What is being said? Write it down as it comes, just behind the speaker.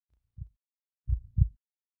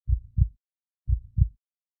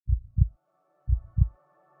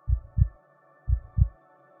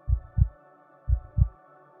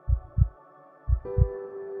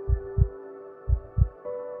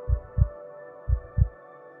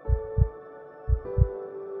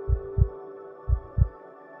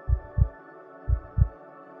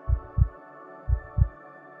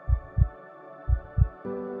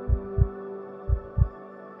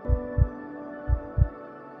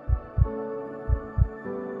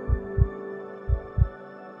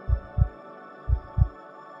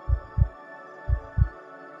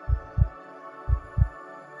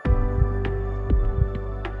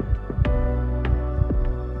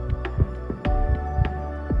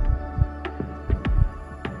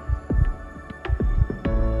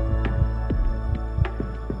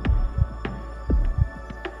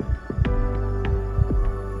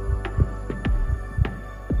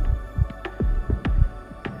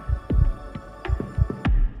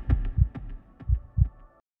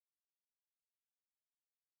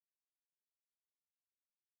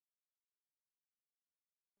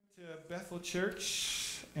to Bethel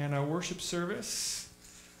Church and our worship service.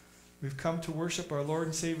 We've come to worship our Lord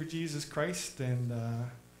and Savior Jesus Christ, and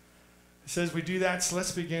it says we do that, so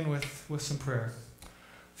let's begin with some prayer.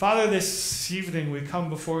 Father, this evening we come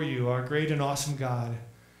before you, our great and awesome God,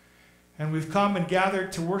 and we've come and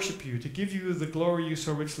gathered to worship you, to give you the glory you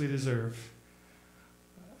so richly deserve.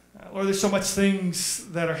 Lord, there's so much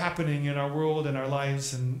things that are happening in our world and our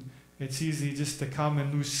lives, and it's easy just to come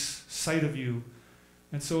and lose sight of you.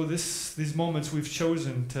 And so these moments we've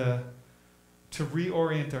chosen to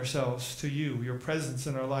reorient ourselves to you, your presence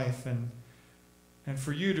in our life, and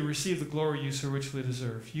for you to receive the glory you so richly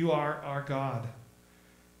deserve. You are our God,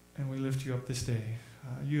 and we lift you up this day.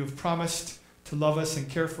 You have promised to love us and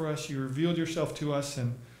care for us. You revealed yourself to us,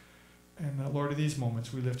 and Lord, in these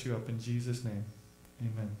moments we lift you up in Jesus' name.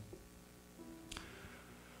 Amen.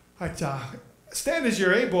 All right, stand as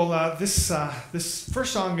you're able. This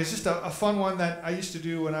first song is just a fun one that I used to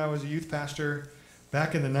do when I was a youth pastor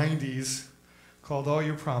back in the 90s, called All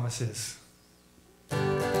Your Promises.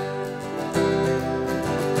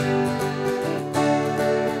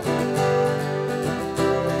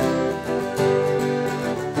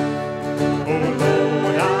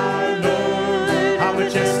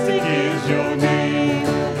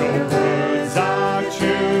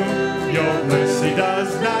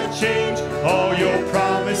 All your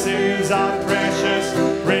promises are precious,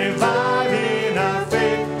 reviving our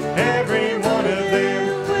faith. Every one of them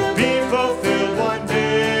will be fulfilled one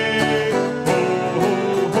day.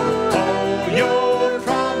 Oh, oh, oh, your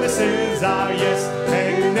promises are yes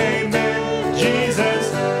and amen.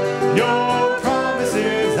 Jesus, your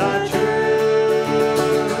promises are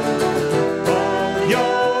true. Oh,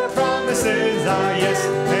 your promises are yes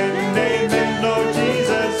and amen, Lord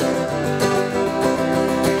Jesus.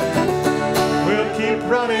 Keep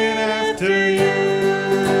running after you.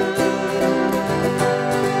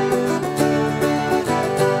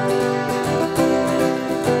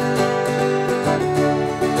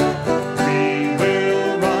 We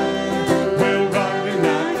will run and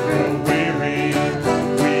not grow weary.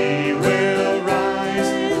 We will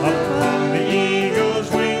rise upon the eagle's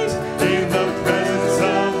wings in the presence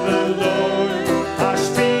of the Lord. Our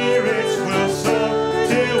spirits will soar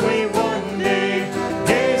till we one day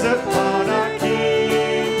gaze upon our King.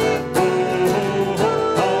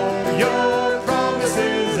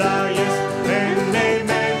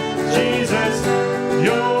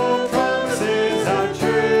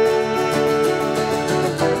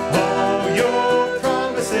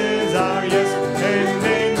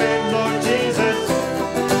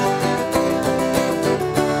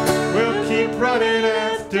 Running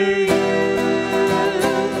after you.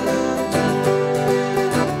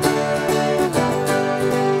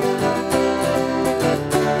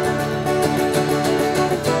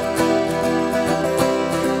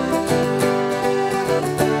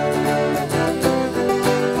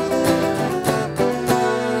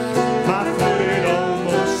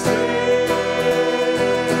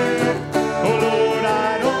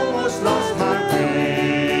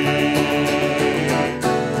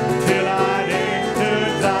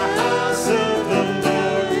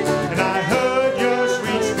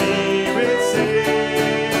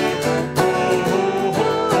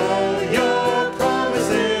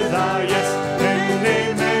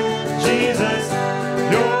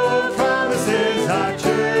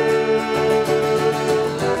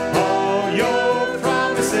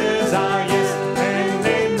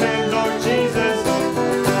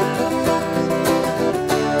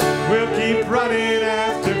 Running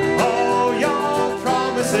after all your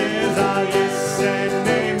promises are yes and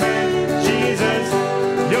amen. Jesus,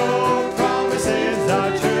 your promises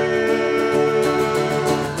are true.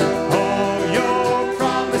 All your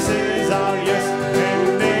promises are yes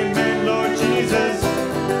and amen, Lord Jesus.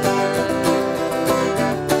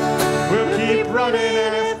 We'll keep running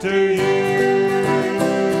after you.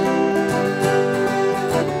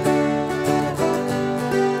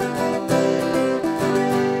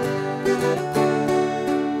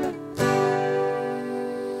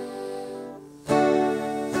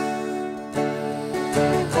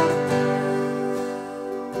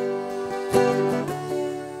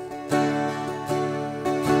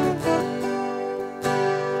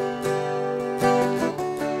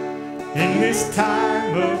 In this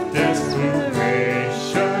time of desperation,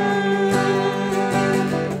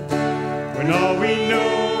 when all we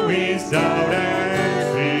know is doubt and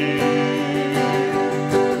fear,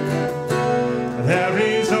 there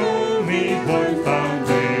is only one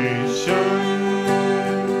foundation.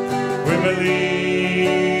 We believe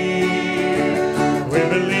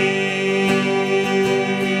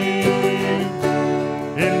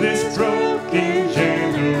in this broken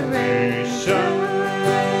generation.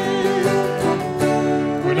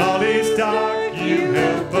 it's dark, you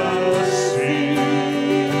help us see.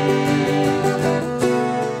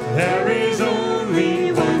 There is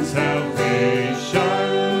only one salvation.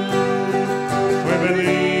 We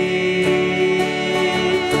believe,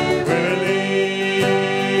 we believe,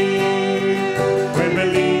 we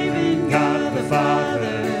believe in God the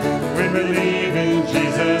Father. We believe in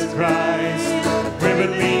Jesus Christ. We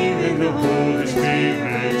believe in the Holy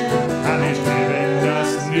Spirit, and He's given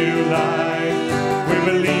us new life. We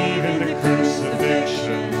believe in the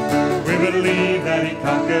crucifixion. We believe that He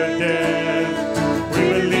conquered death. We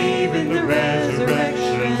believe in the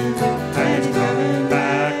resurrection, and He's coming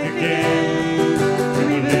back again. We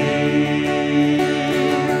believe.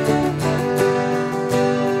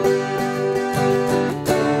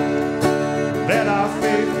 Let our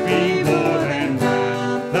faith be more than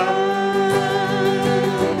anthem,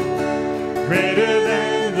 greater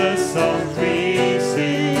than the songs we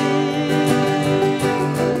sing.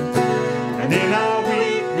 And in our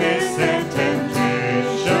weakness and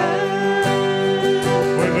temptation,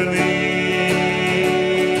 we believe,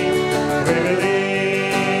 we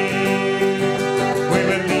believe, we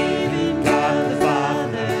believe in God the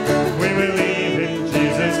Father. We believe in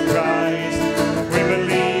Jesus Christ. We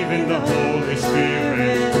believe in the Holy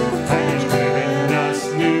Spirit, and He's given us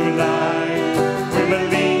new life. We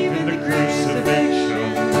believe in the crucifixion.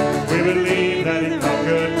 We believe that He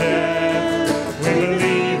conquered death. We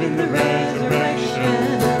believe in the resurrection,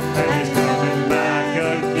 and He's coming back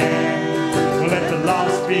again. Well, let the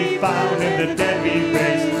lost be found and the dead be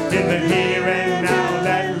raised. In the here and now,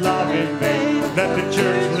 let love invade. Let the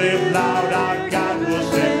church live loud, our God will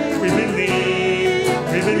say, we believe,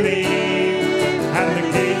 and the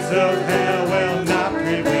gates of hell will not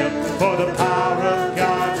prevail. For the power of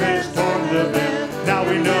God has torn the veil. Now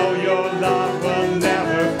we know your love will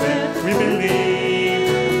never fail. We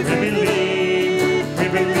believe, we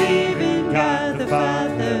believe in God the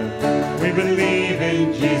Father. We believe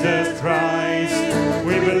in Jesus Christ.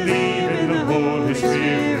 We believe in the Holy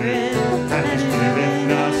Spirit, and He's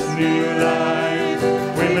given us new life.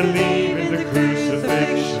 We believe in the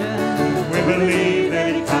crucifixion. We believe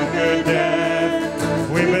that He conquered death.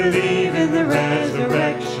 We believe in the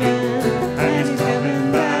resurrection, and He's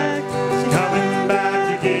coming back. He's coming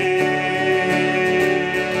back again.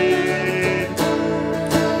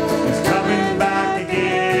 He's coming back again.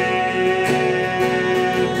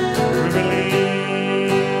 We believe,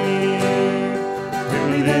 we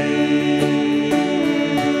believe.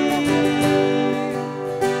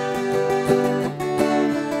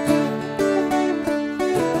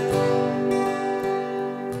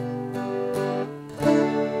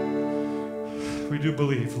 We do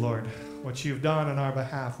believe, Lord, what you've done on our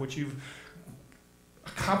behalf, what you've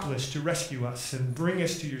accomplished to rescue us and bring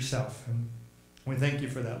us to yourself. And we thank you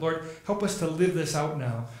for that. Lord, help us to live this out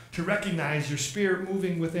now, to recognize your Spirit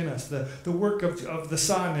moving within us, the work of the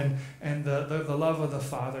Son and the love of the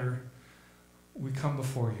Father. We come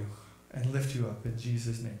before you and lift you up in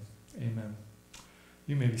Jesus' name. Amen.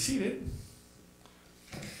 You may be seated.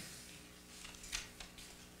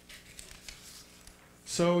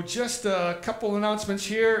 So just a couple announcements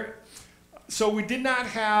here. So we did not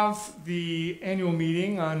have the annual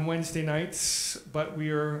meeting on Wednesday nights, but we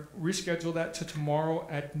are rescheduled that to tomorrow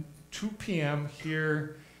at 2 p.m.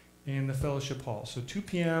 here in the fellowship hall. So 2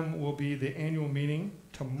 p.m. will be the annual meeting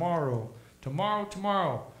tomorrow. Tomorrow.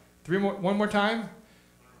 One more time?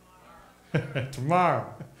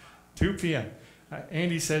 Tomorrow, 2 p.m.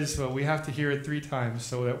 Andy says we have to hear it 3 times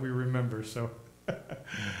so that we remember. So.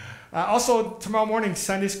 Also, tomorrow morning,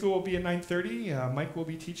 Sunday school will be at 9:30. Mike will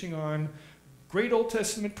be teaching on great Old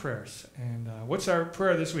Testament prayers. And what's our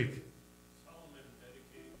prayer this week?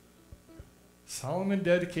 Solomon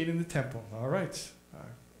dedicating the temple. All right.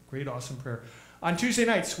 Great, awesome prayer. On Tuesday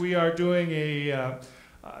nights, we are doing a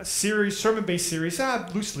series, sermon-based series,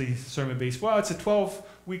 loosely sermon-based. Well, it's a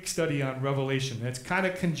 12-week study on Revelation. It's kind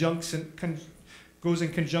of goes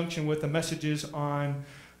in conjunction with the messages on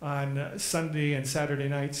Sunday and Saturday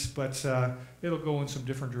nights, but it'll go in some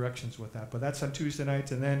different directions with that. But that's on Tuesday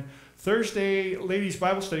nights. And then Thursday, ladies'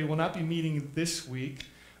 Bible study will not be meeting this week.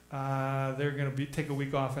 They're going to take a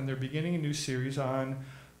week off, and they're beginning a new series on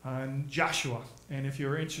Joshua. And if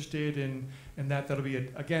you're interested in that, that'll be,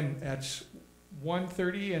 again, at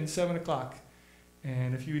 1:30 and 7 o'clock.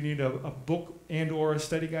 And if you need a book and or a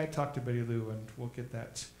study guide, talk to Betty Lou, and we'll get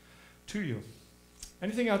that to you.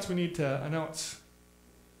 Anything else we need to announce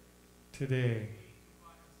today?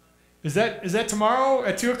 Is that tomorrow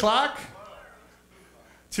at 2 o'clock?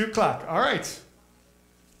 2 o'clock. All right.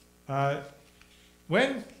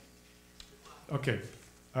 When? Okay.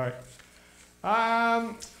 All right.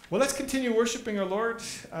 Well, let's continue worshiping our Lord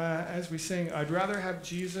as we sing, I'd Rather Have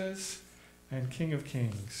Jesus and King of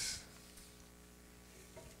Kings.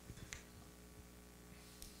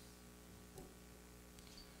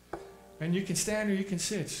 And you can stand or you can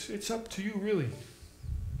sit. It's up to you, really.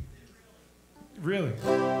 Really.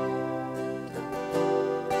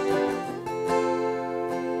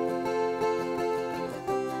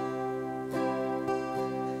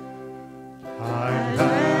 I'd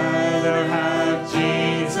rather have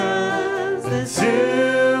Jesus than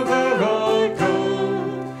silver or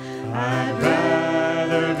gold. I'd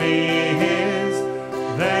rather be His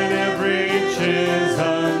than every riches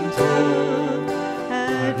untold.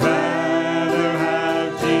 I'd rather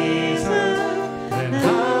have Jesus than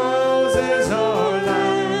houses or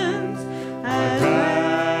lands. I'd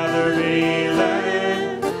rather be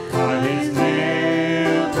led by His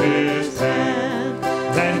nail-pierced hand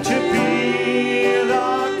than to be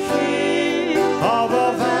of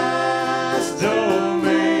a vast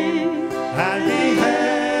domain and be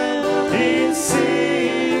held in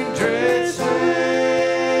secret sway.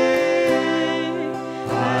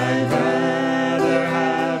 I'd rather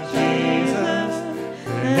have Jesus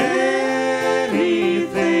than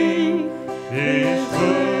anything this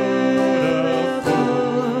world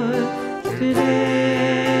affords today.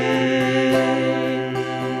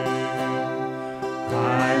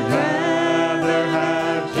 I'd rather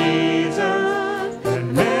have Jesus than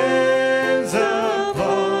men's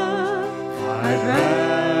applause. I'd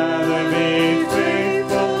rather be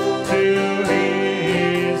faithful to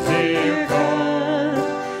His dear cause.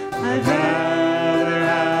 I'd rather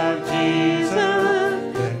have Jesus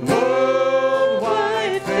than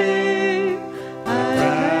worldwide fame. I'd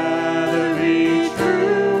rather be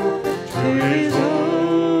true to His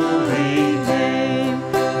holy name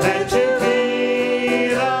than to be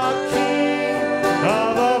the king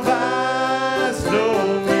of a vast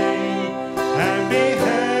domain and be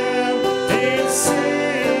held in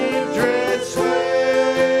secret sway.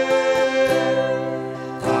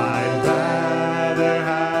 I'd rather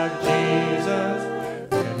have Jesus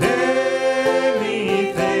than anything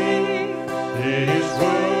this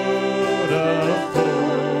world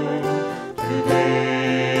affords today.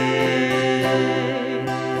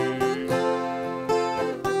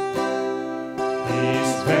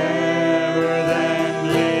 He's fairer than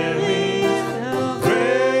lilies of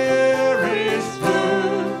rarest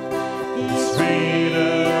bloom. He's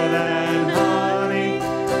sweeter than honey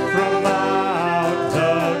from out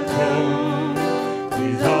the comb.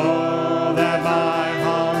 He's all that my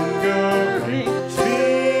hungering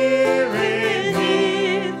spirit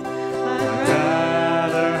needs. I'd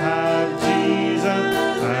rather have Jesus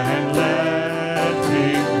and let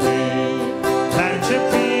Him lead than to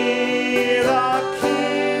be the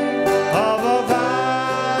king of a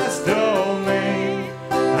vast domain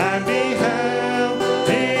and be held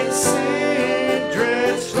in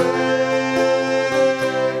secret sway.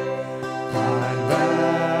 I'd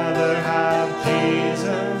rather have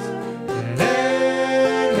Jesus than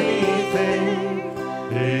anything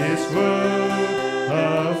this world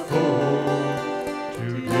affords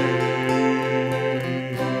today.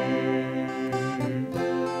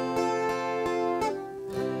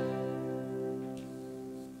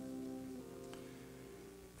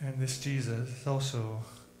 And this Jesus is also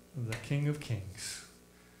the King of Kings.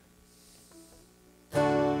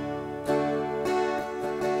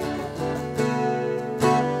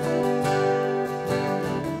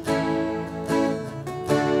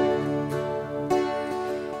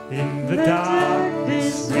 In the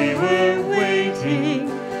darkness we were waiting,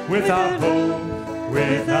 without hope,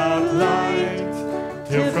 without light,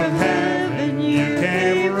 till from heaven you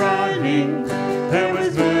came running. There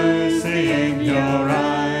was mercy in your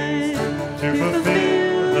eyes to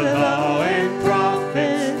fulfill the law and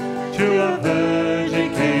prophets. To a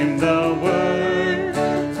virgin came the word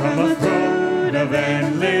from a throne of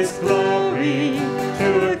endless glory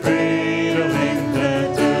to a cradle in the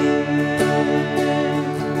dirt.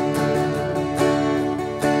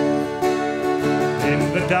 In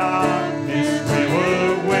the darkness we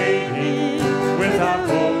were waiting, without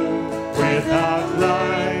hope, without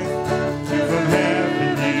light, till from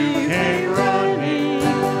heaven you came running.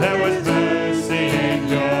 There was mercy in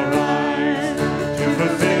your eyes to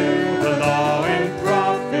fulfill the law and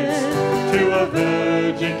prophets. To a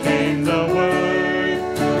virgin came the word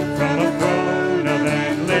from a throne of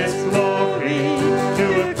endless glory to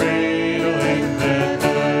a cradle in the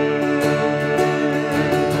dirt.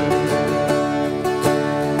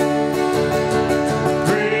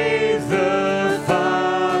 Praise the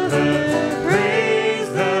Father, praise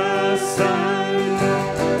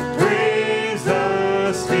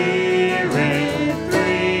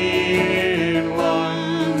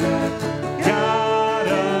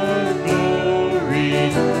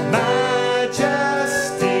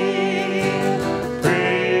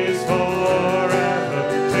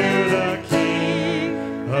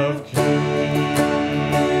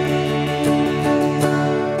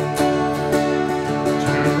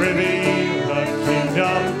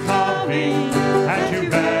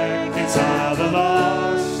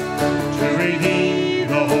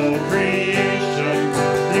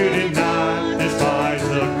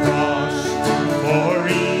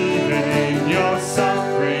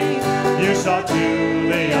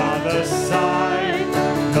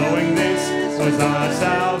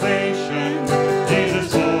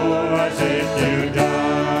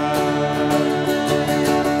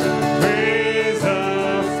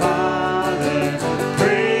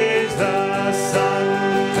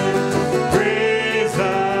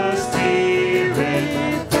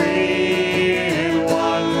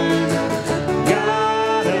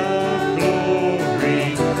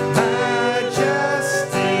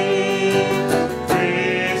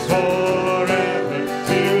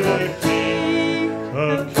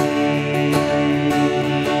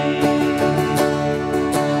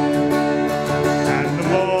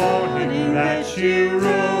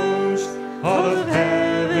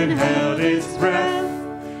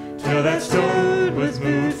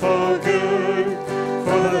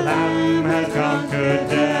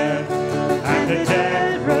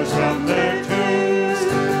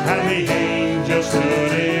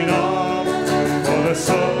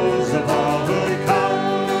souls of all who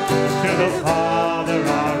come to the Father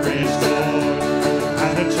are restored.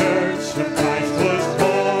 And the church of Christ was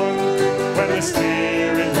born when the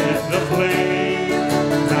Spirit lit the flame.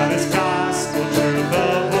 Now this gospel truth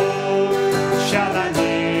of old shall not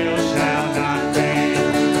kneel, shall not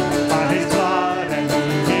fade. By his blood and in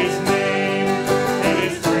his name, in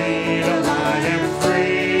his freedom I am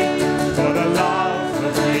free. For the love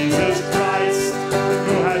of Jesus Christ,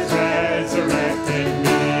 who has resurrected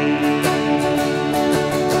me.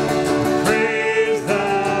 Praise the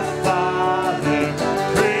Father,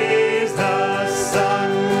 praise the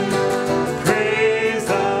Son, praise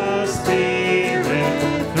the Spirit,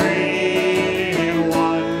 three in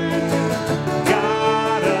one.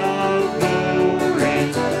 God of glory,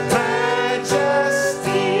 majesty,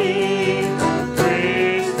 praise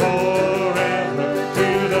forever to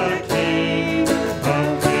the King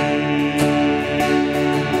of kings.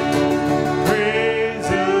 Praise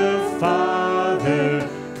the Father,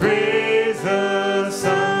 praise the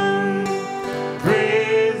Son,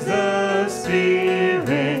 praise the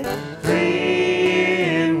Spirit, three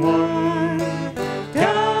in one.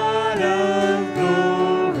 God of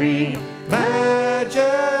glory,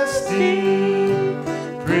 majesty,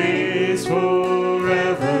 praise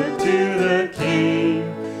forever to the King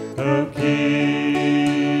of kings.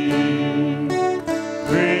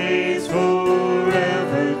 Praise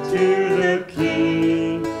forever to the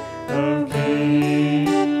King of kings.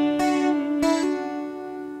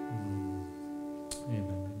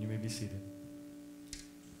 Amen. You may be seated.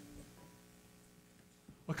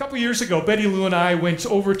 A couple years ago, Betty Lou and I went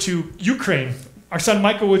over to Ukraine. Our son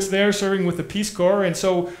Michael was there serving with the Peace Corps, and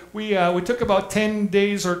so we took about 10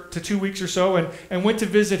 days or to 2 weeks or so and went to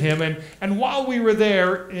visit him. And while we were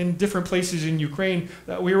there in different places in Ukraine,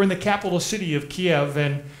 we were in the capital city of Kiev,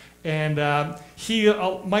 and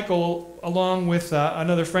Michael, along with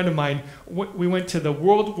another friend of mine, we went to the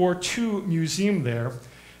World War II museum there.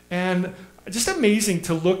 And just amazing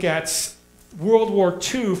to look at World War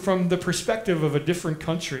II from the perspective of a different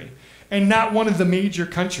country, and not one of the major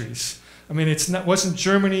countries. I mean, it wasn't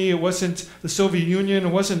Germany, it wasn't the Soviet Union,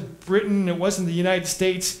 it wasn't Britain, it wasn't the United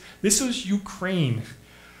States. This was Ukraine.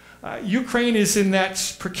 Ukraine is in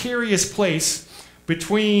that precarious place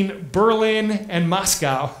between Berlin and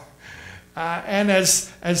Moscow. And as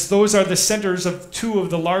those are the centers of two of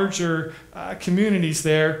the larger communities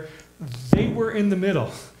there, they were in the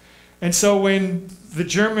middle. And so when the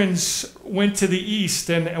Germans went to the east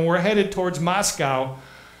and were headed towards Moscow,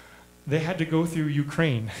 they had to go through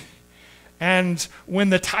Ukraine. And when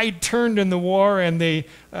the tide turned in the war and the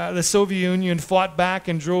Soviet Union fought back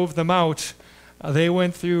and drove them out, they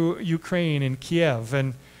went through Ukraine and Kiev.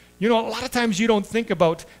 And, you know, a lot of times you don't think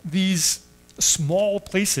about these small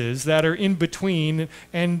places that are in between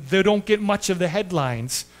and they don't get much of the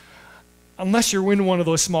headlines unless you're in one of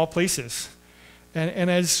those small places. And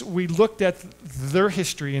as we looked at their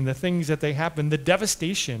history and the things that they happened, the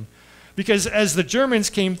devastation, because as the Germans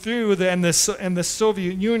came through and the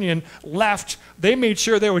Soviet Union left, they made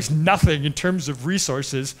sure there was nothing in terms of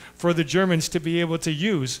resources for the Germans to be able to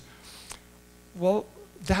use. Well,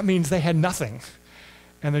 that means they had nothing.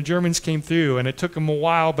 And the Germans came through, and it took them a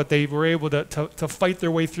while, but they were able to fight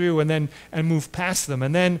their way through and move past them.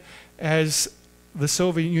 And then as the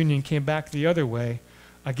Soviet Union came back the other way,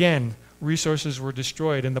 again, resources were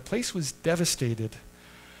destroyed, and the place was devastated.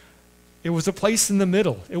 It was a place in the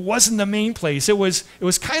middle. It wasn't the main place. It was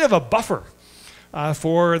kind of a buffer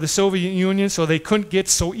for the Soviet Union, so they couldn't get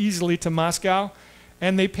so easily to Moscow,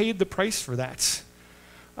 and they paid the price for that.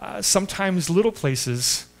 Sometimes little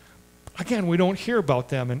places, again, we don't hear about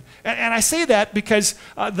them. And I say that because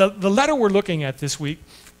the letter we're looking at this week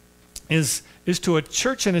is to a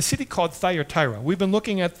church in a city called Thyatira. We've been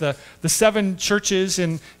looking at the 7 churches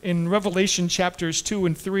in Revelation chapters 2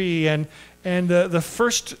 and 3, and the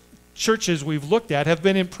first churches we've looked at have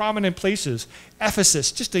been in prominent places.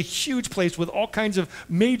 Ephesus, just a huge place with all kinds of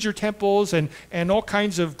major temples and all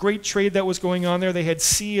kinds of great trade that was going on there. They had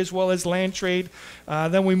sea as well as land trade.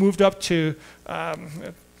 Then we moved up to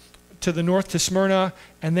the north to Smyrna,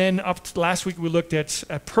 and then last week we looked at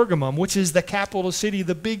Pergamum, which is the capital city,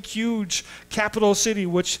 the big, huge capital city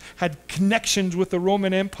which had connections with the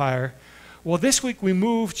Roman Empire. Well, this week we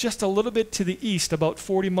moved just a little bit to the east, about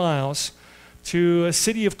 40 miles, to a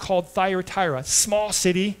city called Thyatira, small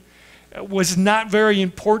city. It was not very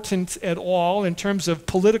important at all in terms of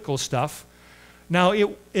political stuff. Now,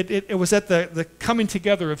 it was at the coming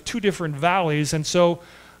together of 2 different valleys, and so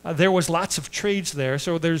there was lots of trades there.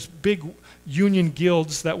 So there's big union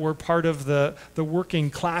guilds that were part of the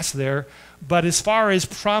working class there. But as far as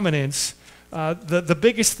prominence, the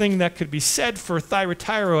biggest thing that could be said for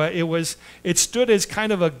Thyatira, it stood as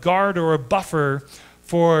kind of a guard or a buffer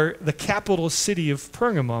for the capital city of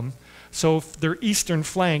Pergamum. So their eastern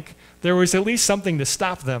flank, there was at least something to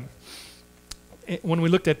stop them. When we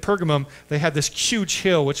looked at Pergamum, they had this huge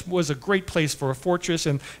hill, which was a great place for a fortress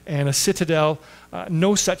and a citadel.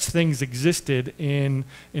 No such things existed in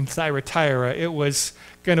Thyatira. It was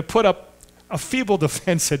going to put up a feeble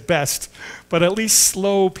defense at best, but at least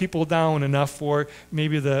slow people down enough for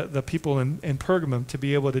maybe the people in Pergamum to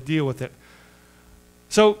be able to deal with it.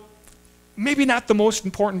 So maybe not the most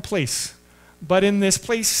important place, but in this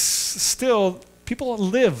place still, people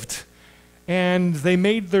lived, and they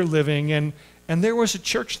made their living, and there was a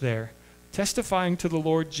church there testifying to the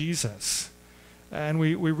Lord Jesus. And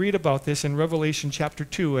we read about this in Revelation chapter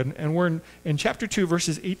 2, and we're in chapter 2,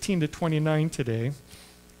 verses 18 to 29 today.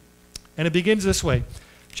 And it begins this way,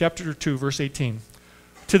 chapter 2, verse 18.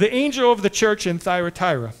 To the angel of the church in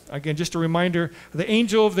Thyatira. Again, just a reminder, the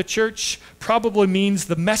angel of the church probably means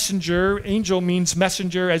the messenger. Angel means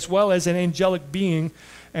messenger as well as an angelic being.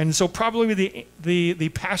 And so probably the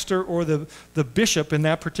pastor or the bishop in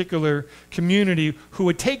that particular community who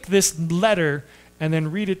would take this letter and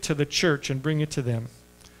then read it to the church and bring it to them.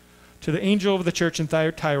 To the angel of the church in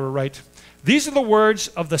Thyatira write, these are the words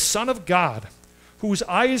of the Son of God, whose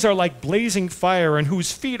eyes are like blazing fire and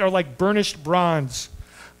whose feet are like burnished bronze.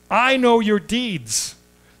 I know your deeds,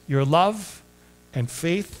 your love and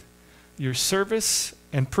faith, your service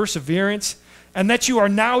and perseverance, and that you are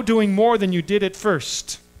now doing more than you did at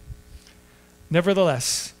first.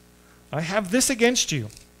 Nevertheless, I have this against you.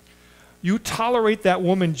 You tolerate that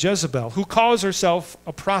woman Jezebel, who calls herself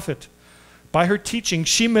a prophet. By her teaching,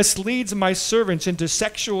 she misleads my servants into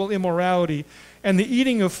sexual immorality and the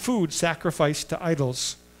eating of food sacrificed to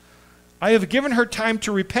idols. I have given her time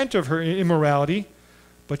to repent of her immorality,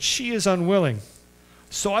 but she is unwilling.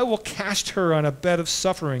 So I will cast her on a bed of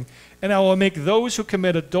suffering, and I will make those who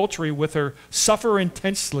commit adultery with her suffer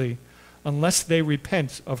intensely unless they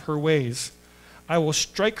repent of her ways. I will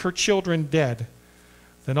strike her children dead.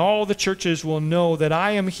 Then all the churches will know that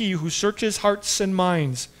I am he who searches hearts and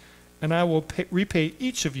minds, and I will repay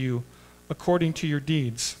each of you according to your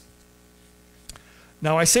deeds.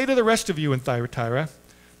 Now I say to the rest of you in Thyatira,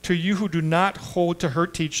 to you who do not hold to her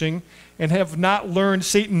teaching and have not learned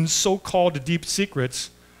Satan's so-called deep secrets,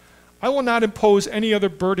 I will not impose any other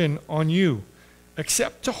burden on you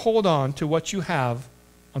except to hold on to what you have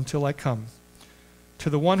until I come. To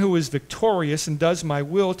the one who is victorious and does my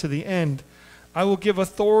will to the end, I will give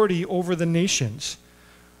authority over the nations.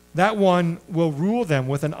 That one will rule them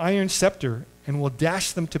with an iron scepter and will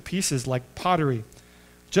dash them to pieces like pottery,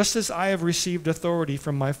 just as I have received authority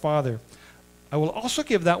from my Father. I will also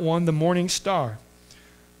give that one the morning star.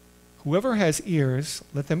 Whoever has ears,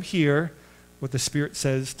 let them hear what the Spirit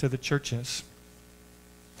says to the churches.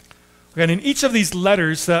 And in each of these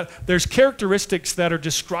letters, there's characteristics that are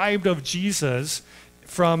described of Jesus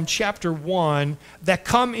from chapter 1 that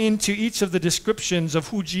come into each of the descriptions of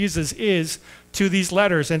who Jesus is to these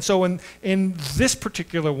letters. And so in this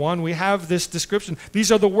particular one, we have this description.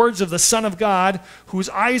 These are the words of the Son of God, whose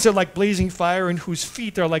eyes are like blazing fire and whose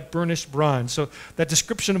feet are like burnished bronze. So that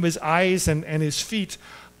description of his eyes and his feet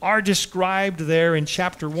are described there in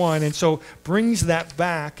chapter 1, and so brings that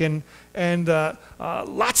back, and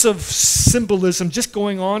lots of symbolism just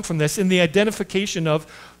going on from this in the identification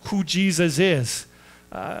of who Jesus is.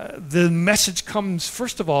 The message comes,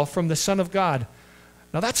 first of all, from the Son of God.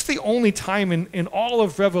 Now, that's the only time in all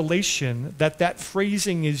of Revelation that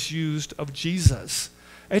phrasing is used of Jesus.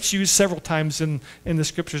 It's used several times in the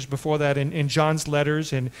scriptures before that, in John's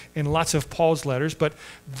letters and in lots of Paul's letters, but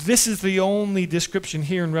this is the only description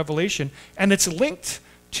here in Revelation, and it's linked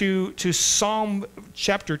to Psalm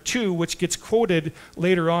chapter 2, which gets quoted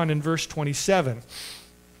later on in verse 27.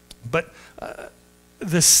 But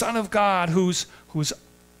the Son of God, who's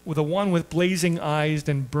the one with blazing eyes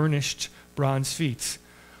and burnished bronze feet.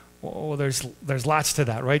 Well, there's lots to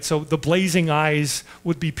that, right? So the blazing eyes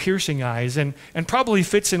would be piercing eyes, and probably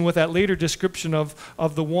fits in with that later description of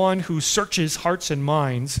the one who searches hearts and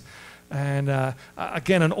minds. And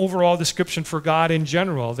again, an overall description for God in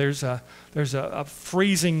general. There's a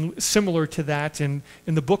phrasing similar to that in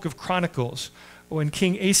the book of Chronicles. When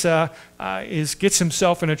King Asa gets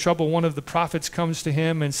himself into trouble, one of the prophets comes to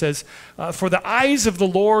him and says, for the eyes of the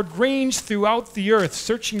Lord range throughout the earth,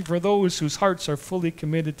 searching for those whose hearts are fully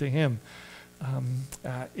committed to him.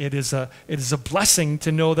 It is a blessing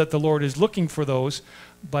to know that the Lord is looking for those,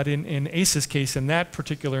 but in Asa's case, in that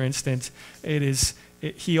particular instance,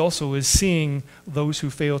 he also is seeing those who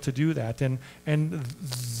fail to do that. And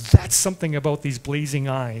that's something about these blazing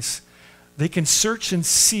eyes. they can search and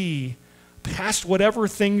see past whatever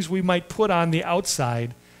things we might put on the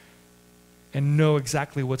outside and know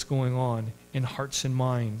exactly what's going on in hearts and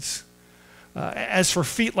minds. As for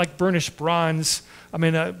feet like burnished bronze, I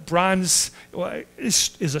mean, bronze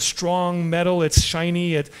is a strong metal. It's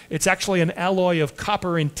shiny. It's actually an alloy of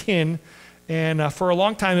copper and tin. And for a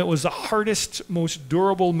long time, it was the hardest, most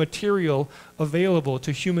durable material available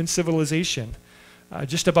to human civilization.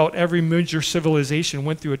 Just about every major civilization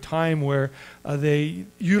went through a time where they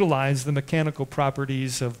utilized the mechanical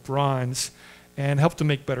properties of bronze and helped to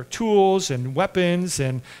make better tools and weapons.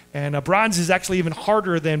 And bronze is actually even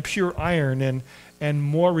harder than pure iron and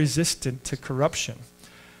more resistant to corruption.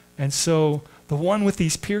 And so the one with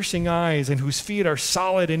these piercing eyes and whose feet are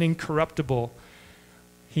solid and incorruptible,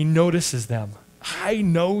 he notices them. I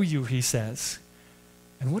know you, he says.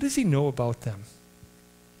 And what does he know about them?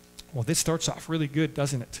 Well, this starts off really good,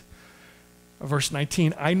 doesn't it? Verse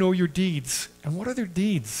 19, I know your deeds. And what are their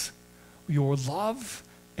deeds? Your love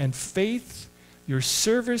and faith, your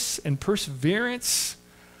service and perseverance.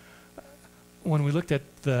 When we looked at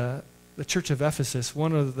the church of Ephesus,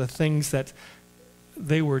 one of the things that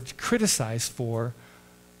they were criticized for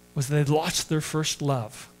was they lost their first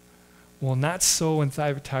love. Well, not so in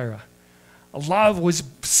Thyatira. A love was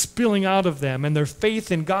spilling out of them, and their faith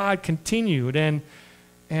in God continued, and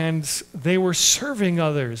they were serving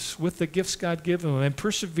others with the gifts God gave them and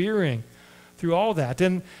persevering through all that.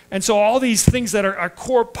 And so all these things that are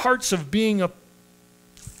core parts of being a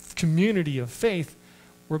community of faith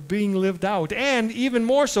were being lived out. And even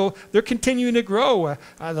more so, they're continuing to grow.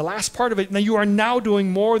 The last part of it, now you are now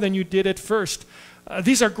doing more than you did at first.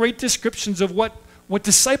 These are great descriptions of what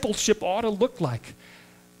discipleship ought to look like.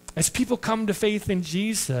 As people come to faith in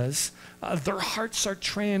Jesus, their hearts are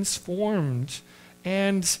transformed,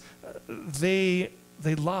 and they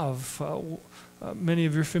love. Many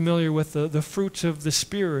of you are familiar with the fruit of the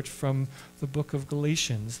Spirit from the book of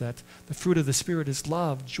Galatians, that the fruit of the Spirit is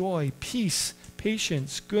love, joy, peace,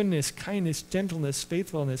 patience, goodness, kindness, gentleness,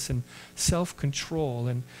 faithfulness, and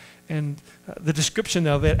self-control. And the description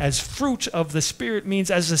of it as fruit of the Spirit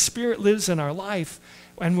means as the Spirit lives in our life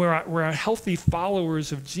and we're healthy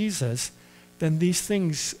followers of Jesus, then these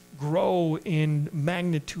things grow in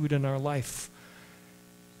magnitude in our life.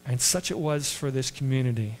 And such it was for this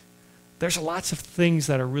community. There's lots of things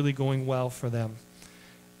that are really going well for them.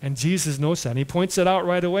 And Jesus knows that. And he points it out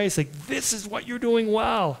right away. He's like, this is what you're doing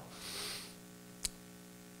well.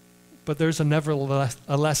 But there's a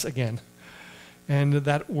nevertheless again. And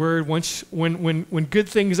that word, when good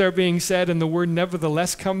things are being said and the word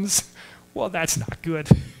nevertheless comes, well, that's not good.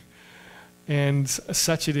 And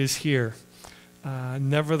such it is here.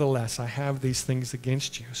 Nevertheless, I have these things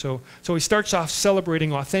against you. So he starts off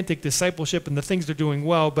celebrating authentic discipleship and the things they're doing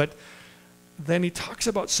well, but then he talks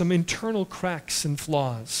about some internal cracks and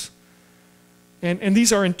flaws. And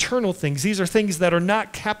these are internal things. These are things that are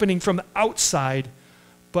not happening from the outside,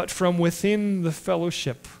 but from within the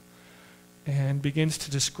fellowship. And begins to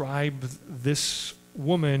describe this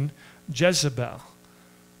woman, Jezebel.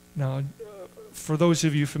 Now, for those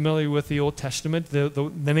of you familiar with the Old Testament,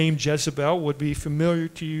 the name Jezebel would be familiar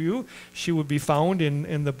to you. She would be found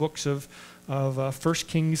in the books of 1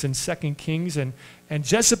 Kings and 2 Kings. And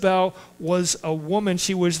Jezebel was a woman.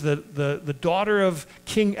 She was the daughter of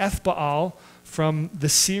King Ethbaal from the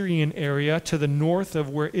Syrian area to the north of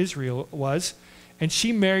where Israel was. And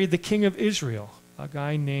she married the king of Israel, a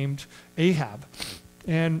guy named Ahab.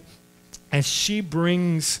 And as she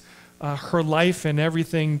brings her life and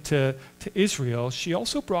everything to Israel, she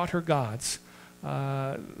also brought her gods,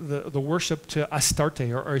 the worship to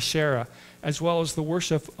Astarte or Asherah, as well as the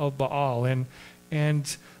worship of Baal.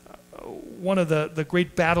 And one of the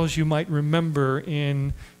great battles you might remember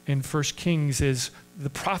in 1 Kings is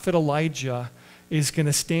the prophet Elijah is going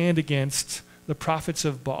to stand against the prophets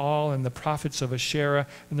of Baal and the prophets of Asherah,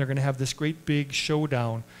 and they're going to have this great big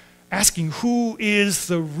showdown, asking who is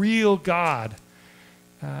the real God.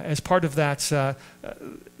 As part of that,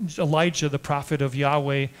 Elijah, the prophet of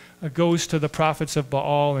Yahweh, goes to the prophets of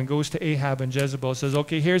Baal and goes to Ahab and Jezebel and says,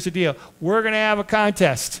 okay, here's the deal. We're going to have a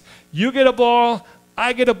contest. You get a bull,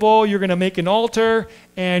 I get a bull, you're going to make an altar,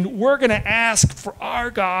 and we're going to ask for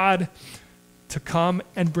our God to come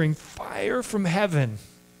and bring fire from heaven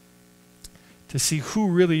to see who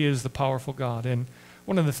really is the powerful God. And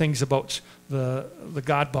one of the things about the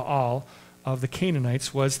god Baal of the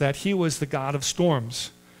Canaanites was that he was the god of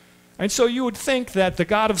storms. And so you would think that the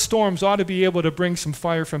god of storms ought to be able to bring some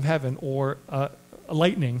fire from heaven or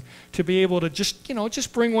lightning to be able to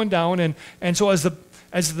just bring one down. And so as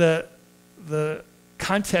the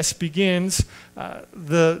contest begins.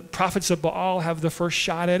 The prophets of Baal have the first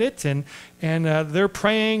shot at it, and they're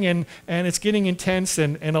praying, and it's getting intense,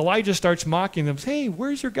 and Elijah starts mocking them. Hey,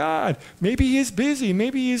 where's your God? Maybe he's busy.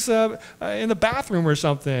 Maybe he's in the bathroom or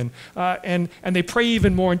something. And they pray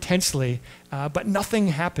even more intensely, but nothing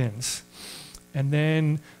happens. And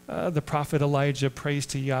then the prophet Elijah prays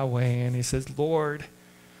to Yahweh, and he says, Lord,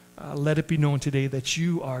 let it be known today that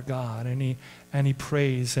you are God. And he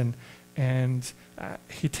prays, and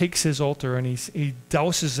he takes his altar and he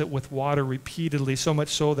douses it with water repeatedly, so much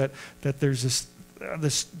so that there's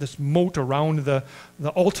this moat around the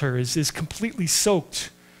altar is completely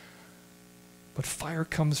soaked. But fire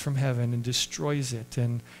comes from heaven and destroys it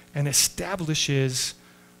and establishes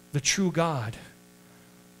the true God.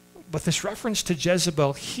 But this reference to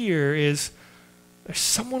Jezebel here is there's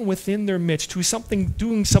someone within their midst who's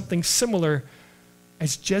doing something similar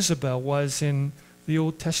as Jezebel was in the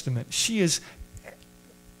Old Testament. She is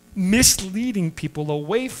misleading people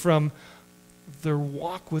away from their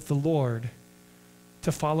walk with the Lord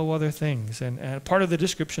to follow other things. And part of the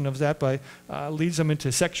description of that leads them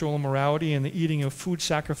into sexual immorality and the eating of food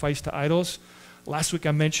sacrificed to idols. Last week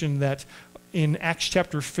I mentioned that in Acts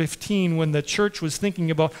chapter 15, when the church was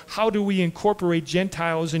thinking about how do we incorporate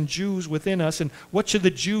Gentiles and Jews within us, and what should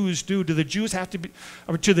the Jews do? Do the Jews have to be,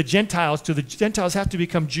 or do the Gentiles have to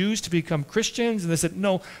become Jews to become Christians? And they said,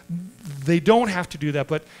 no, they don't have to do that,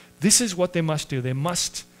 but this is what they must do. They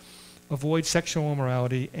must avoid sexual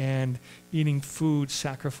immorality and eating food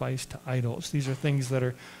sacrificed to idols. These are things that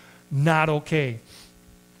are not okay.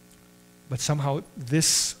 But somehow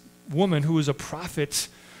this woman who is a prophet,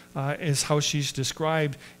 is how she's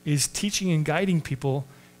described, is teaching and guiding people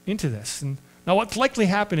into this. And now what's likely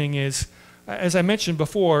happening is, as I mentioned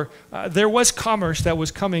before, there was commerce that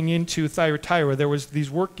was coming into Thyatira. There was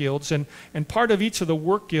these work guilds, and part of each of the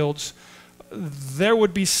work guilds, there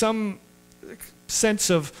would be some sense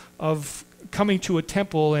of coming to a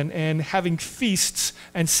temple and having feasts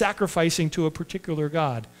and sacrificing to a particular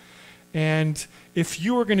god. And if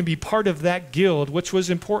you were going to be part of that guild, which was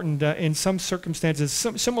important in some circumstances,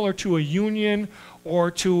 similar to a union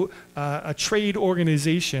or to a trade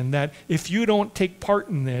organization, that if you don't take part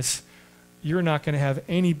in this, you're not going to have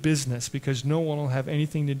any business because no one will have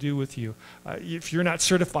anything to do with you. If you're not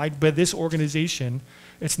certified by this organization,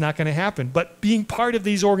 it's not going to happen. But being part of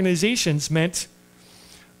these organizations meant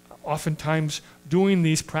oftentimes doing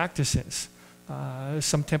these practices.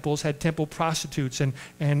 Some temples had temple prostitutes,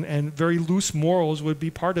 and very loose morals would be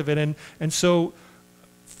part of it. And so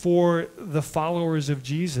for the followers of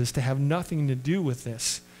Jesus to have nothing to do with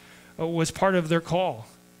this was part of their call.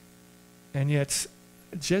 And yet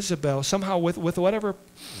Jezebel, somehow with whatever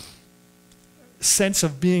sense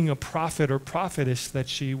of being a prophet or prophetess that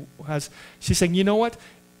she has, she's saying, you know what,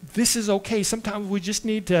 this is okay. Sometimes we just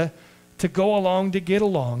need to go along to get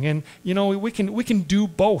along. And, you know, we can do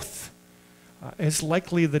both. Is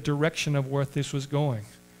likely the direction of where this was going.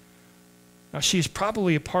 Now, she's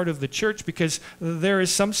probably a part of the church because there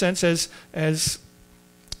is some sense as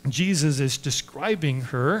Jesus is describing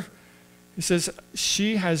her, he says,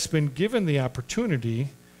 she has been given the opportunity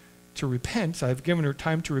to repent. I've given her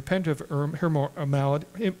time to repent of her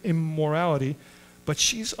immorality, but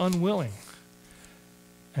she's unwilling.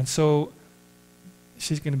 And so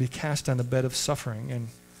she's going to be cast on a bed of suffering.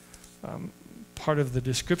 And part of the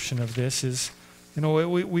description of this is, you know,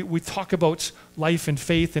 we talk about life and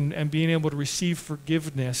faith and being able to receive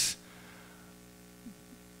forgiveness.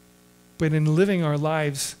 But in living our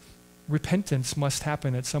lives, repentance must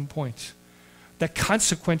happen at some point. That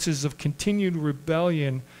consequences of continued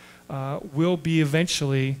rebellion will be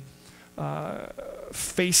eventually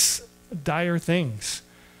face dire things.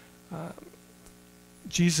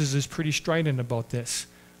 Jesus is pretty strident about this.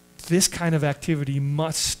 This kind of activity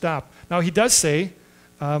must stop. Now, he does say,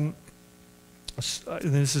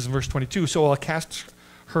 this is in verse 22, so I'll cast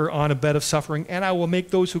her on a bed of suffering, and I will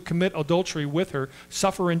make those who commit adultery with her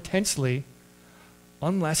suffer intensely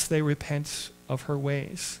unless they repent of her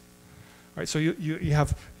ways. All right, so you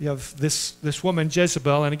have this woman,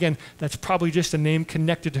 Jezebel, and again, that's probably just a name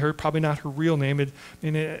connected to her, probably not her real name.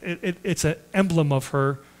 It's an emblem of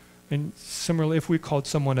her. And similarly, if we called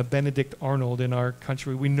someone a Benedict Arnold in our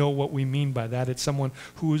country, we know what we mean by that. It's someone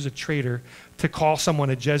who is a traitor. To call someone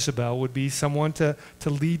a Jezebel would be someone to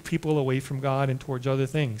lead people away from God and towards other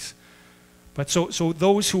things. But so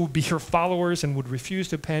those who would be her followers and would refuse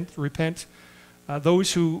to repent,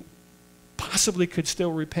 those who possibly could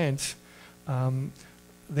still repent,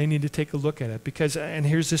 they need to take a look at it. Because, and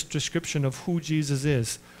here's this description of who Jesus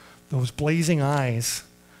is. Those blazing eyes,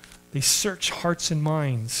 they search hearts and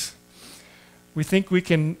minds. We think we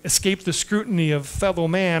can escape the scrutiny of fellow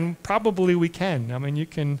man. Probably we can. I mean, you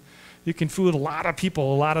can fool a lot of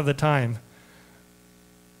people a lot of the time.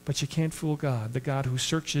 But you can't fool God, the God who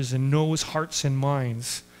searches and knows hearts and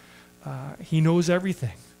minds. He knows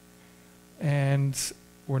everything. And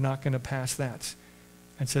we're not going to pass that.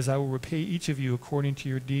 And says, I will repay each of you according to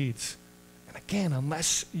your deeds. And again,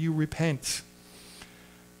 unless you repent.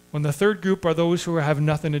 When the third group are those who have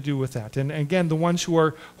nothing to do with that. And again, the ones who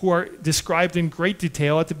are described in great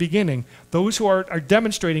detail at the beginning. Those who are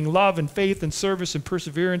demonstrating love and faith and service and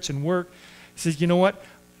perseverance and work. He says, you know what?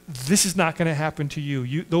 This is not going to happen to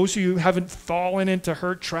you. Those of you who haven't fallen into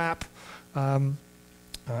her trap.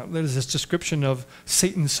 There's this description of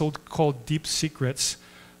Satan's so-called deep secrets.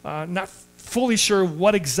 Not fully sure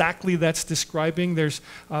what exactly that's describing. There's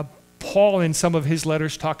Paul in some of his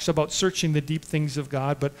letters talks about searching the deep things of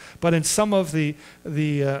God, but in some of the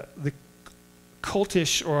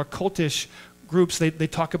cultish or occultish groups, they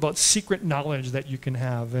talk about secret knowledge that you can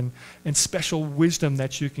have and special wisdom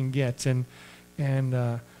that you can get, and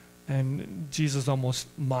Jesus almost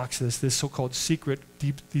mocks this so-called secret,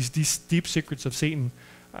 these deep secrets of Satan.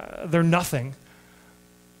 They're nothing.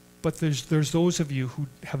 But there's those of you who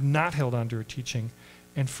have not held on to her teaching,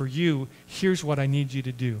 and for you, here's what I need you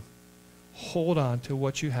to do. Hold on to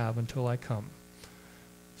what you have until I come.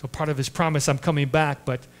 So part of his promise, I'm coming back,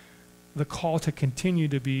 but the call to continue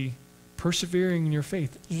to be persevering in your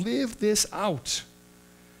faith. Live this out.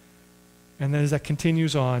 And then as that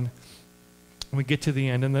continues on, we get to the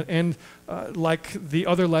end. And the end, like the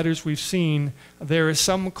other letters we've seen, there is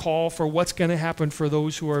some call for what's going to happen for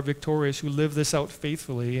those who are victorious, who live this out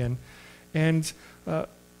faithfully. And a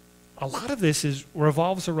lot of this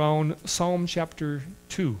revolves around Psalm chapter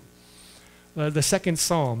 2. The second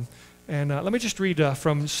psalm. And let me just read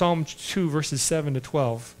from Psalm 2, verses 7 to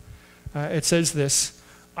 12. It says this,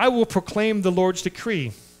 I will proclaim the Lord's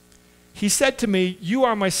decree. He said to me, you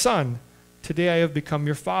are my son. Today I have become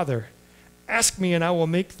your father. Ask me, and I will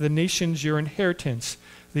make the nations your inheritance,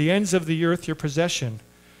 the ends of the earth your possession.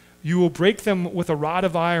 You will break them with a rod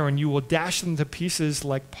of iron. You will dash them to pieces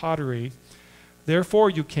like pottery. Therefore,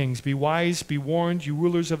 you kings, be wise, be warned, you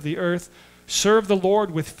rulers of the earth. Serve the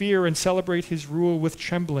Lord with fear and celebrate his rule with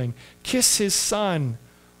trembling. Kiss his son,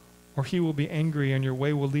 or he will be angry, and your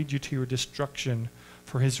way will lead you to your destruction,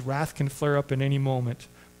 for his wrath can flare up in any moment.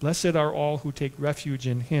 Blessed are all who take refuge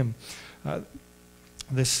in him.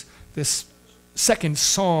 This second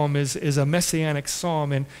psalm is a messianic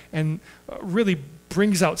psalm and really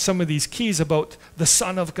brings out some of these keys about the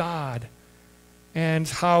Son of God and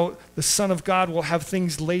how the Son of God will have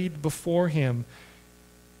things laid before him.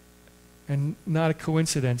 And not a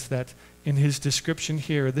coincidence that in his description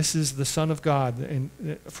here, this is the Son of God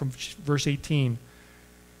from verse 18.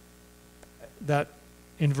 That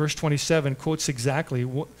in verse 27 quotes exactly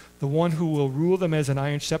the one who will rule them as an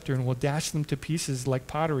iron scepter and will dash them to pieces like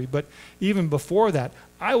pottery. But even before that,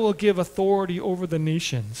 I will give authority over the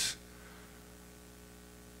nations.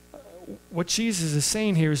 What Jesus is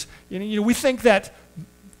saying here is, we think that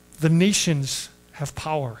the nations have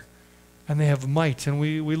power and they have might. And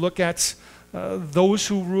we look at those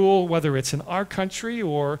who rule, whether it's in our country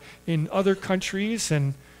or in other countries.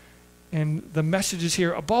 And the message is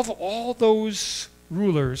here, above all those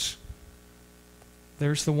rulers,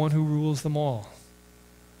 there's the one who rules them all,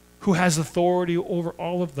 who has authority over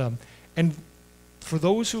all of them. And for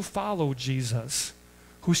those who follow Jesus,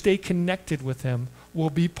 who stay connected with him, will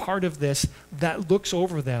be part of this that looks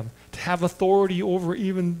over them, to have authority over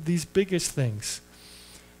even these biggest things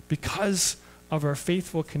because of our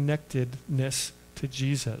faithful connectedness to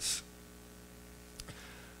Jesus.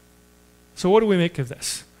 So what do we make of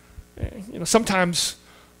this? Sometimes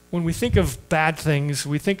when we think of bad things,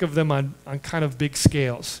 we think of them on kind of big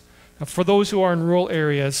scales. Now, for those who are in rural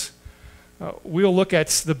areas, we'll look at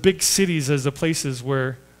the big cities as the places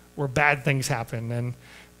where bad things happen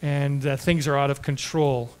and things are out of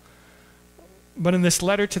control. But in this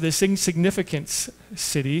letter to this insignificant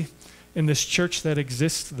city, in this church that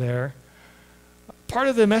exists there, part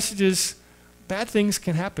of the message is bad things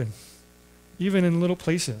can happen, even in little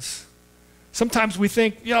places. Sometimes we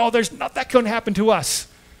think, there's not that couldn't happen to us.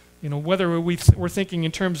 Whether we're thinking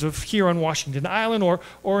in terms of here on Washington Island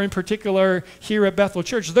or in particular here at Bethel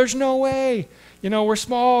Church, there's no way. We're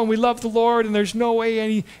small and we love the Lord, and there's no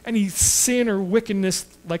way any sin or wickedness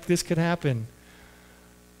like this could happen.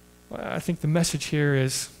 Well, I think the message here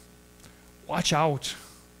is watch out.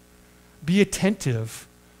 Be attentive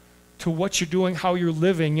to what you're doing, how you're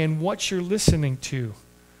living, and what you're listening to.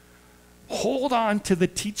 Hold on to the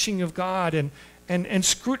teaching of God and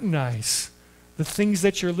scrutinize the things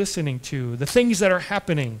that you're listening to, the things that are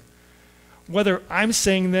happening. whether I'm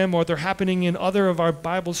saying them or they're happening in other of our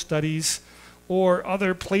Bible studies or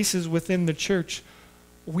other places within the church,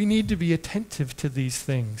 we need to be attentive to these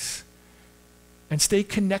things and stay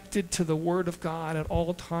connected to the Word of God at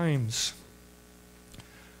all times.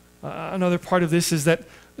 Another part of this is that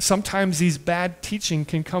sometimes these bad teaching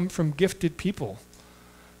can come from gifted people.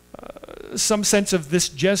 Some sense of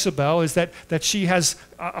this Jezebel is that she has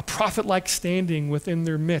a prophet-like standing within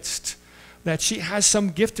their midst, that she has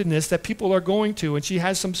some giftedness that people are going to, and she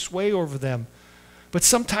has some sway over them. But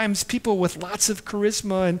sometimes people with lots of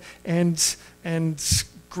charisma and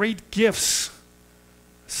great gifts,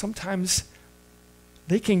 sometimes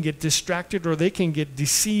they can get distracted or they can get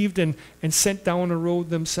deceived and sent down a road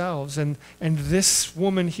themselves. And this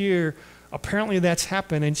woman here, apparently that's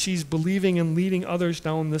happened, and she's believing and leading others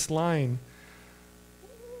down this line.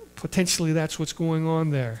 Potentially that's what's going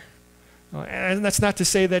on there. And that's not to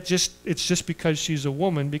say that it's just because she's a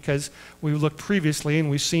woman, because we looked previously and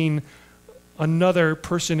we've seen another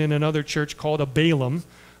person in another church called a Balaam,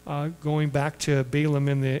 going back to Balaam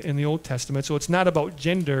in the Old Testament. So it's not about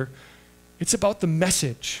gender, it's about the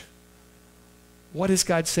message. What is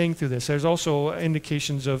God saying through this? There's also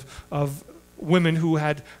indications of women who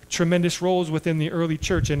had tremendous roles within the early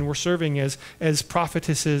church and were serving as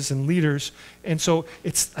prophetesses and leaders. And so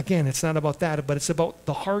it's not about that, but it's about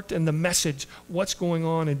the heart and the message, what's going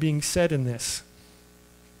on and being said in this.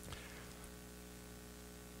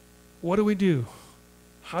 What do we do?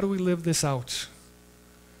 How do we live this out?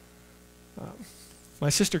 My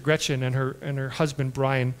sister Gretchen and her husband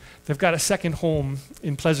Brian, they've got a second home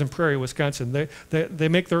in Pleasant Prairie, Wisconsin. They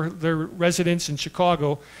make their residence in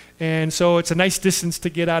Chicago, and so it's a nice distance to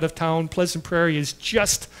get out of town. Pleasant Prairie is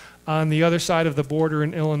just on the other side of the border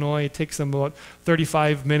in Illinois. It takes them about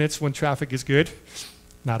 35 minutes when traffic is good.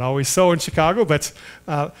 Not always so in Chicago, but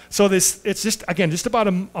so it's just about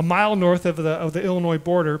a mile north of the Illinois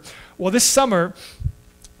border. Well, this summer,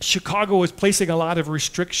 Chicago was placing a lot of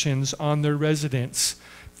restrictions on their residents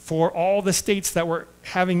for all the states that were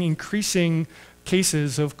having increasing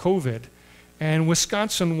cases of COVID. And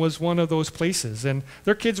Wisconsin was one of those places. And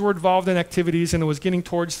their kids were involved in activities, and it was getting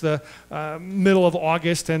towards the middle of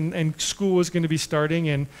August, and school was going to be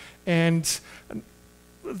starting. And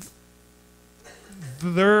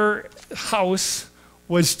their house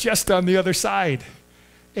was just on the other side.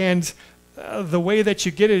 And the way that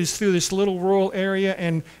you get it is through this little rural area,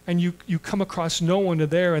 and you come across no one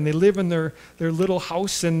there, and they live in their little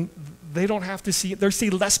house, and they don't have to see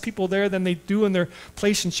less people there than they do in their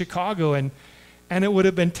place in Chicago, and it would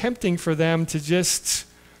have been tempting for them to just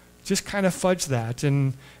kind of fudge that,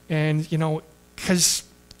 and because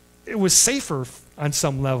it was safer on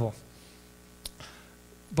some level.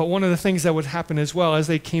 But one of the things that would happen as well, as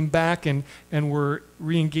they came back and were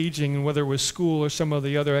re-engaging in whether it was school or some of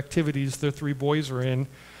the other activities their three boys were in,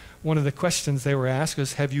 one of the questions they were asked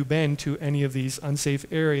was, have you been to any of these unsafe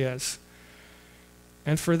areas?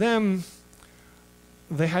 And for them,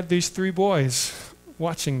 they had these three boys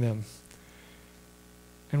watching them.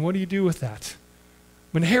 And what do you do with that?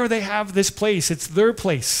 When here they have this place, it's their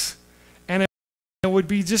place. And it would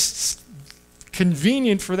be just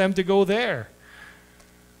convenient for them to go there.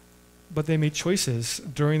 But they made choices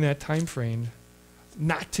during that time frame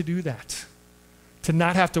not to do that. To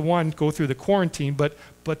not have to, one, go through the quarantine, but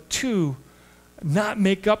two, not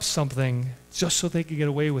make up something just so they could get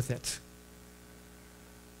away with it.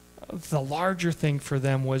 The larger thing for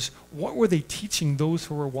them was, what were they teaching those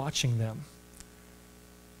who were watching them?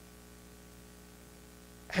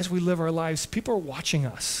 As we live our lives, people are watching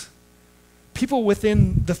us. People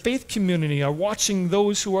within the faith community are watching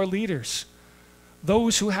those who are leaders.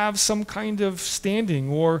 Those who have some kind of standing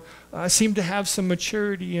or seem to have some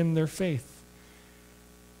maturity in their faith.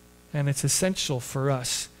 And it's essential for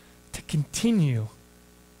us to continue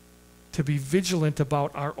to be vigilant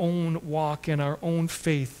about our own walk and our own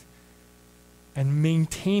faith and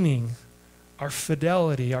maintaining our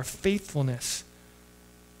fidelity, our faithfulness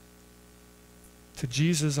to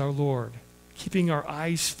Jesus our Lord, keeping our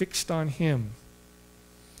eyes fixed on Him.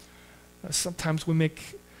 Sometimes we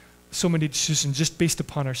make so many decisions just based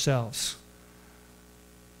upon ourselves.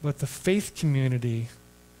 But the faith community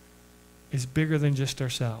is bigger than just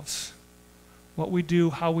ourselves. What we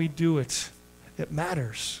do, how we do it, it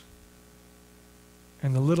matters.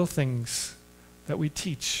 And the little things that we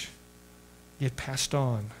teach get passed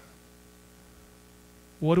on.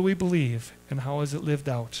 What do we believe, and how is it lived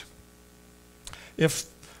out? If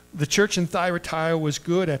the church in Thyatira was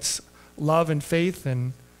good at love and faith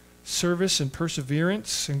and service and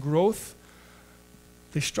perseverance and growth,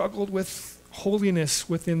 they struggled with holiness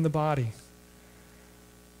within the body.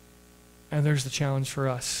 And there's the challenge for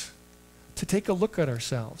us, to take a look at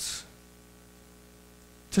ourselves,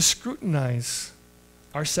 to scrutinize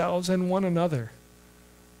ourselves and one another.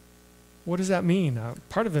 What does that mean?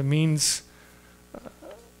 Part of it means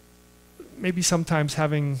maybe sometimes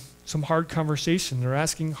having some hard conversation or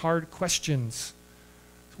asking hard questions.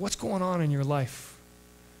 What's going on in your life?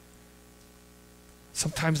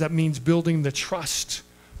 Sometimes that means building the trust,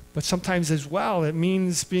 but sometimes as well it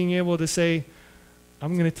means being able to say,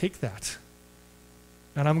 I'm going to take that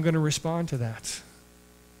and I'm going to respond to that.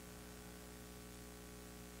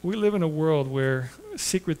 We live in a world where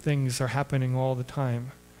secret things are happening all the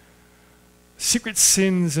time. Secret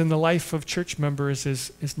sins in the life of church members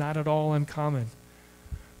is not at all uncommon.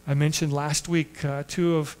 I mentioned last week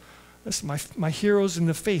two of my heroes in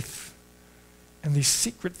the faith and these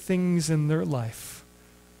secret things in their life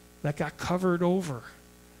that got covered over,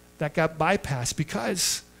 that got bypassed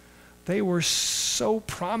because they were so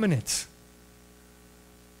prominent.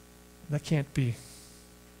 That can't be.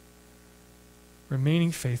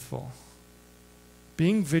 Remaining faithful,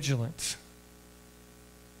 being vigilant,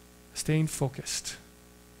 staying focused.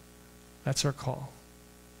 That's our call.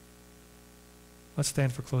 Let's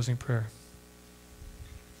stand for closing prayer.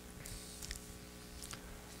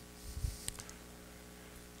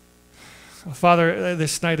 Father,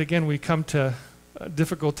 this night again we come to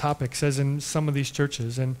difficult topics as in some of these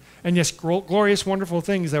churches. And yes, glorious, wonderful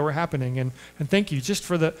things that were happening. And thank you just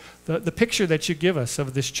for the picture that you give us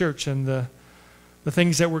of this church and the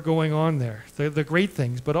things that were going on there. The great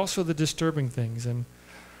things, but also the disturbing things. And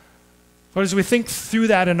Lord, as we think through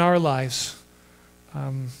that in our lives,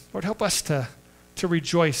 Lord, help us to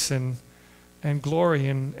rejoice and glory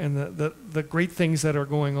in the great things that are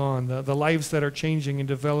going on, the lives that are changing and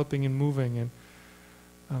developing and moving.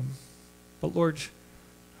 But Lord,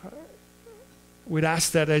 we'd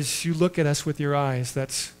ask that as you look at us with your eyes,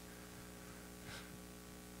 that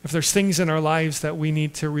if there's things in our lives that we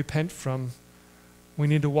need to repent from, we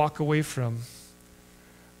need to walk away from,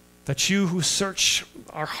 that you who search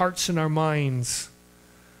our hearts and our minds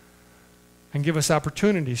and give us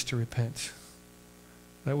opportunities to repent,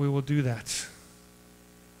 that we will do that.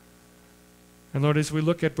 And Lord, as we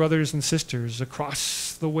look at brothers and sisters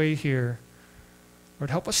across the way here, Lord,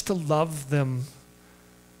 help us to love them,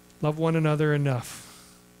 love one another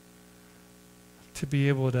enough to be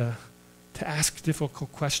able to ask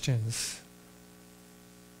difficult questions,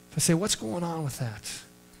 to say, what's going on with that?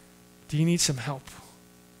 Do you need some help?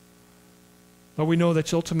 Lord, we know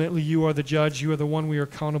that ultimately you are the judge, you are the one we are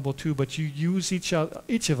accountable to, but you use each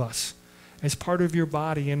of us as part of your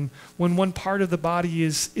body. And when one part of the body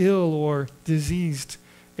is ill or diseased,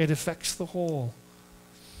 it affects the whole.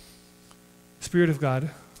 Spirit of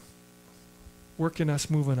God, work in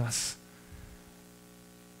us, move in us.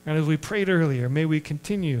 And as we prayed earlier, may we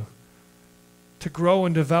continue to grow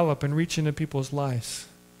and develop and reach into people's lives.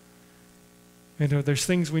 And if there's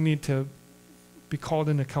things we need to be called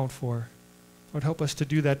in account for, Lord, help us to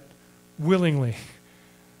do that willingly,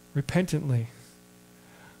 repentantly,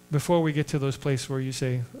 before we get to those places where you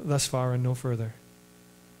say, thus far and no further.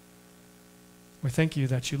 We thank you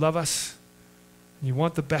that you love us and you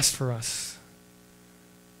want the best for us.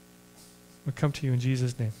 We come to you in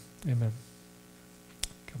Jesus' name. Amen.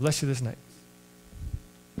 God bless you this night.